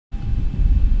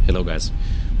Hello guys,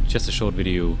 just a short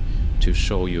video to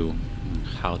show you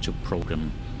how to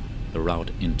program the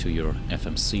route into your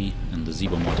FMC in the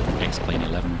ZIBO Mod in X-Plane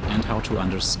 11 and how to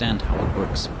understand how it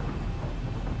works.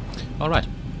 Alright,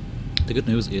 the good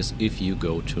news is if you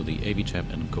go to the APPRCH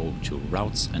tab and go to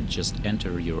routes and just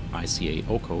enter your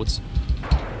ICAO codes,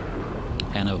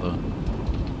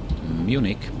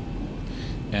 Hannover-Munich,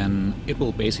 and it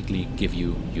will basically give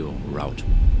you your route.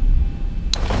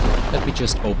 Let me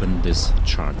just open this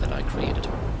chart that I created.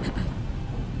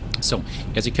 So,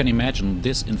 as you can imagine,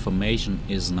 this information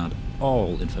is not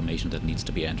all information that needs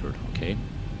to be entered, okay?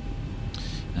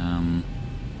 And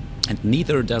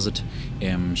neither does it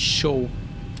show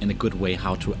in a good way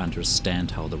how to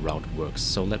understand how the route works.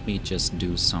 So let me just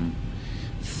do some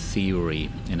theory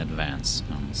in advance.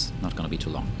 It's not going to be too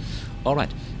long.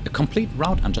 Alright, a complete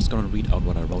route, I'm just going to read out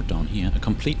what I wrote down here. A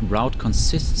complete route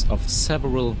consists of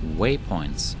several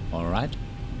waypoints, alright?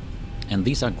 And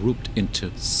these are grouped into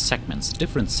segments,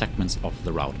 different segments of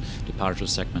the route. Departure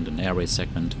segment, an airway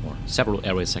segment, or several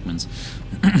airway segments,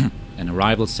 an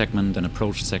arrival segment, an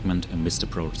approach segment, a missed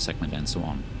approach segment, and so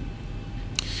on.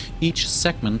 Each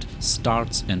segment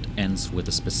starts and ends with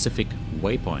a specific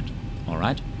waypoint,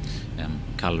 alright?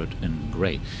 Colored in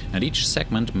gray, and each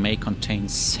segment may contain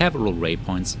several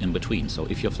waypoints in between. So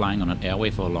if you're flying on an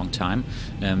airway for a long time,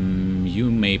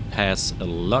 you may pass a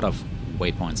lot of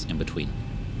waypoints in between.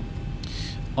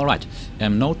 Alright,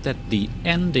 note that the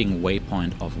ending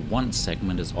waypoint of one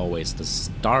segment is always the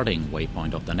starting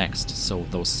waypoint of the next, so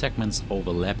those segments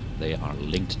overlap, they are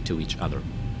linked to each other.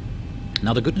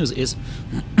 Now the good news is,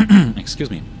 excuse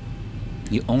me,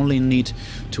 you only need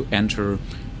to enter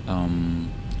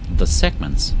the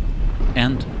segments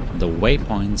and the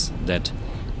waypoints that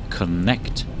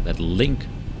connect, that link,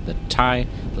 that tie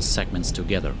the segments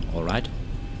together, alright?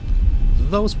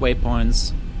 Those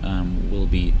waypoints will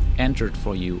be entered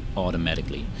for you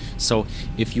automatically. So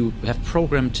if you have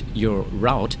programmed your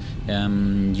route,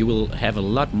 you will have a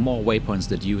lot more waypoints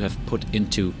that you have put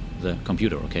into the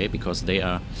computer, okay? Because they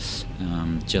are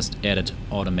just added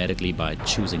automatically by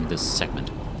choosing this segment.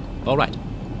 Alright.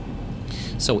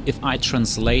 So if I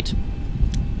translate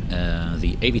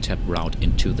the APPRCH route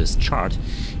into this chart,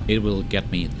 it will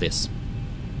get me this.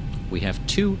 We have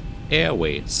two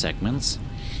airway segments,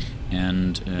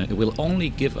 and it will only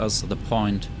give us the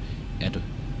point at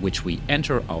which we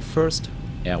enter our first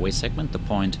airway segment, the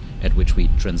point at which we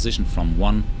transition from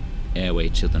one airway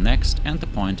to the next, and the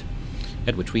point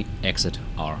at which we exit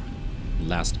our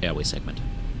last airway segment.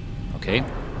 Okay?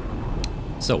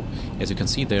 So, as you can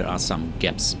see, there are some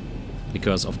gaps.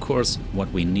 Because of course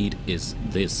what we need is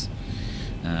this.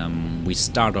 We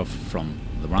start off from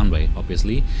the runway,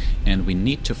 obviously, and we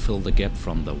need to fill the gap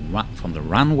from the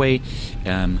runway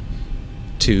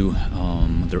to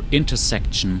the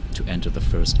intersection to enter the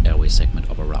first airway segment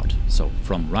of a route. So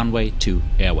from runway to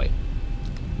airway.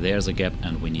 There's a gap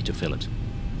and we need to fill it.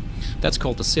 That's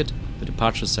called the SID, the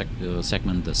departure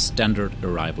segment, the standard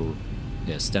arrival,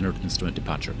 standard instrument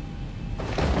departure.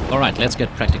 Alright, let's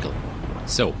get practical.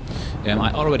 So,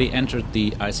 I already entered the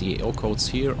ICAO codes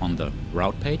here on the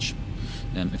route page.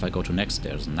 If I go to next,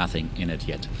 there's nothing in it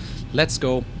yet. Let's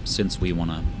go, since we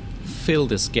want to fill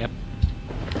this gap,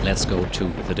 let's go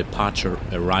to the departure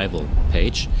arrival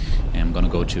page. I'm going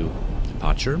to go to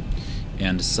departure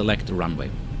and select the runway.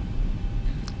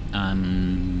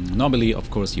 Normally,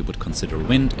 of course, you would consider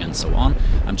wind and so on.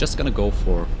 I'm just going to go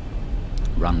for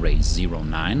runway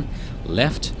 09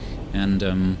 left,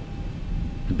 and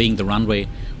being the runway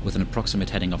with an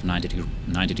approximate heading of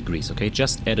 90 degrees, okay?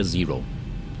 Just add a 0.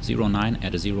 09,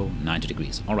 add a 0, 90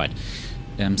 degrees. Alright.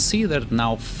 See that it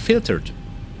now filtered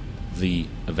the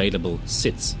available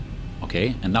SIDs,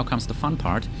 okay? And now comes the fun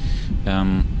part.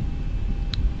 We're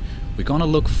gonna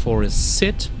look for a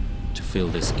SID to fill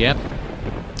this gap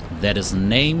that is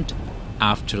named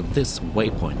after this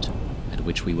waypoint at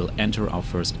which we will enter our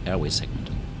first airway segment.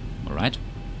 Alright?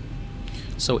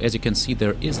 So as you can see,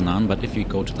 there is none, but if you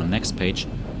go to the next page,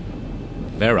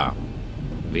 Vera.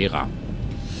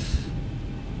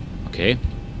 Okay,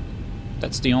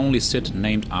 that's the only SID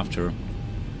named after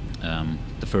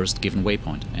the first given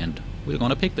waypoint, and we're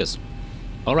gonna pick this.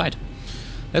 Alright,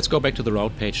 let's go back to the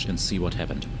route page and see what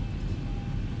happened.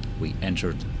 We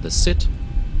entered the SID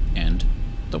and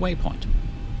the waypoint,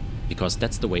 because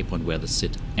that's the waypoint where the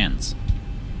SID ends.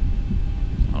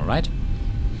 Alright.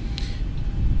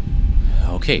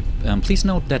 Okay, please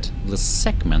note that the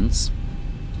segments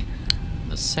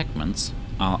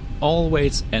are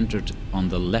always entered on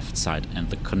the left side, and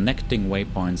the connecting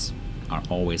waypoints are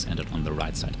always entered on the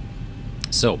right side.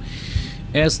 So,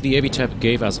 as the APPRCH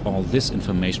gave us all this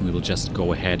information, we will just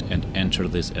go ahead and enter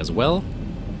this as well.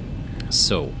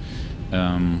 So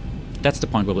that's the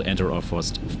point where we'll enter our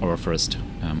first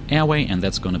airway, and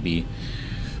that's going to be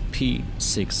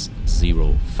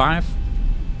P605.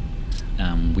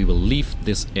 We will leave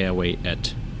this airway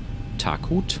at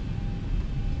Takut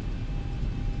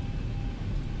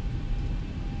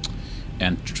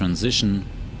and transition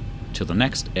to the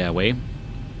next airway,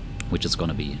 which is going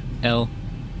to be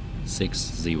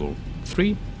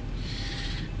L603,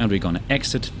 and we're going to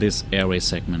exit this airway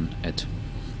segment at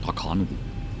Pakanu.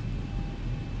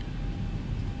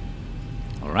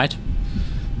 Alright.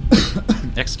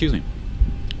 Excuse me.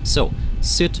 So,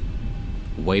 SID,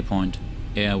 waypoint,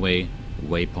 airway,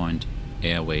 waypoint,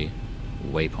 airway,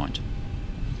 waypoint.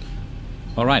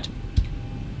 Alright.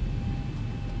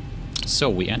 So,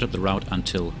 we entered the route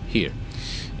until here.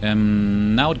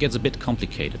 Now it gets a bit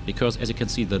complicated, because as you can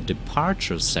see, the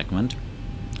departure segment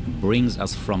brings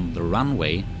us from the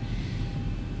runway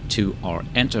to our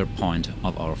enter point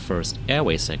of our first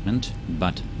airway segment,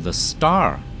 but the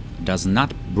star does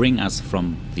not bring us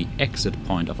from the exit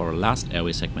point of our last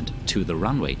airway segment to the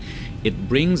runway. It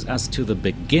brings us to the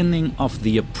beginning of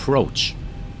the approach.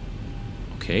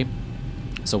 Okay,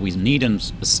 so we need a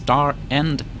star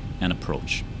and an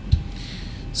approach.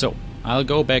 So I'll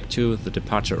go back to the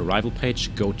departure arrival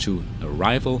page, go to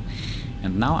arrival,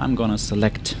 and now I'm gonna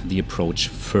select the approach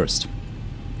first.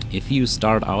 If you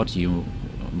start out, you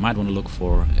might want to look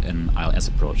for an ILS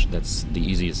approach. That's the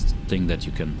easiest thing that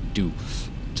you can do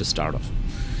to start off.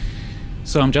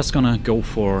 So I'm just gonna go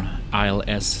for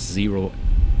ILS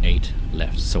 08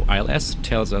 left. So ILS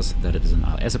tells us that it is an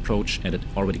ILS approach, and it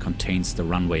already contains the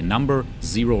runway number.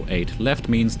 08 left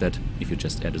means that if you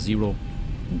just add a 0,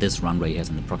 this runway has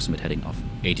an approximate heading of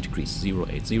 80 degrees.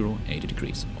 080, 80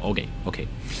 degrees. Okay.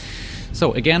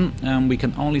 So again, we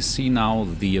can only see now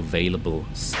the available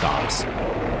stars.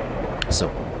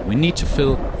 So we need to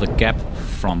fill the gap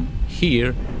from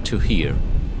here to here.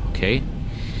 Okay.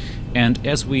 And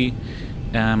as we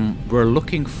were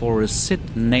looking for a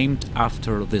SID named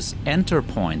after this enter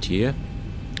point here,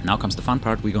 now comes the fun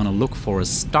part. We're gonna look for a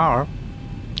star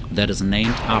that is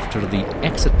named after the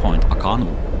exit point,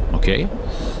 Akanu. Okay?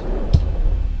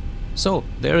 So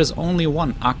there is only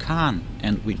one, Akan,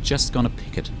 and we're just gonna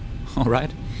pick it.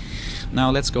 Alright?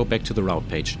 Now let's go back to the route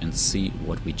page and see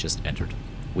what we just entered.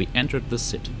 We entered the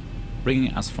SID,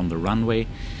 bringing us from the runway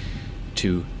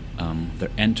to the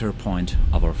enter point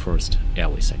of our first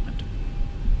airway segment.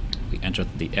 We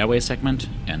entered the airway segment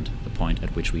and the point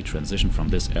at which we transition from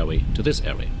this airway to this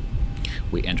airway.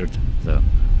 We entered the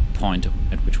point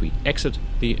at which we exit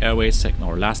the airway segment,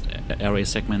 or last airway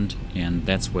segment, and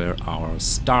that's where our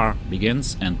star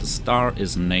begins, and the star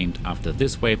is named after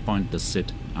this waypoint, the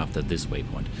SID after this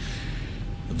waypoint.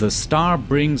 The star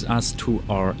brings us to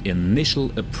our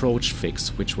initial approach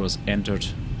fix, which was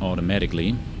entered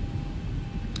automatically.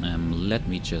 Let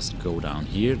me just go down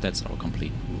here. That's our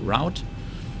complete route.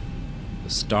 The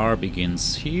star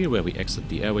begins here, where we exit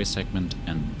the airway segment,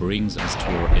 and brings us to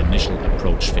our initial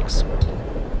approach fix.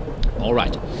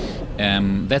 Alright,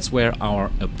 that's where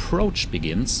our approach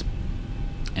begins,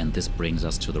 and this brings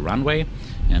us to the runway,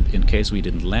 and in case we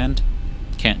didn't land,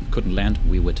 couldn't land,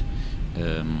 we would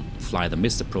fly the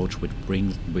missed approach,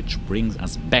 which brings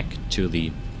us back to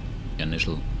the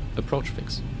initial approach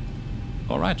fix.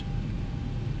 Alright,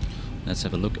 let's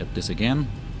have a look at this again.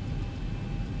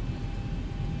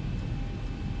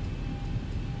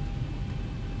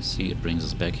 See, it brings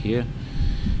us back here.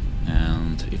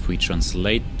 And if we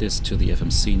translate this to the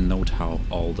FMC, note how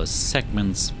all the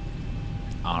segments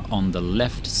are on the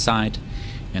left side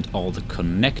and all the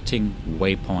connecting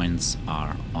waypoints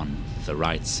are on the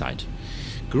right side.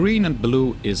 Green and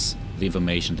blue is the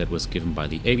information that was given by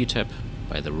the AVTAP,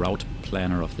 by the route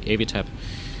planner of the AVTAP.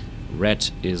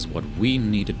 Red is what we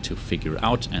needed to figure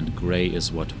out, and gray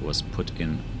is what was put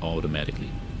in automatically.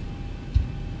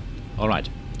 Alright,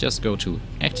 just go to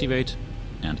activate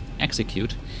and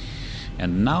execute,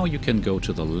 and now you can go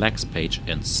to the legs page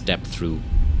and step through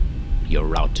your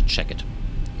route to check it.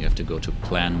 You have to go to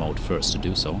plan mode first to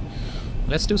do so.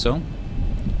 Let's do so.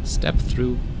 Step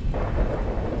through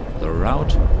the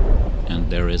route, and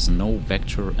there is no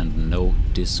vector and no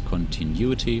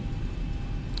discontinuity.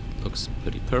 Looks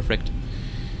pretty perfect.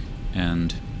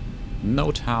 And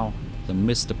note how the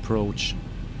missed approach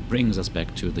brings us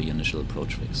back to the initial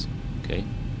approach fix. Okay.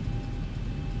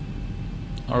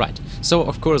 Alright, so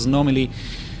of course normally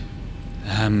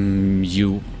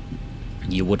you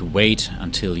would wait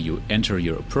until you enter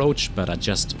your approach, but I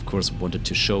just of course wanted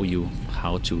to show you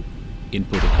how to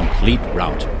input a complete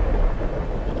route.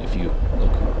 And if you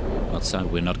look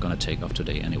outside, we're not gonna take off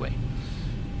today anyway.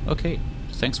 Okay,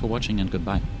 thanks for watching and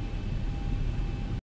goodbye.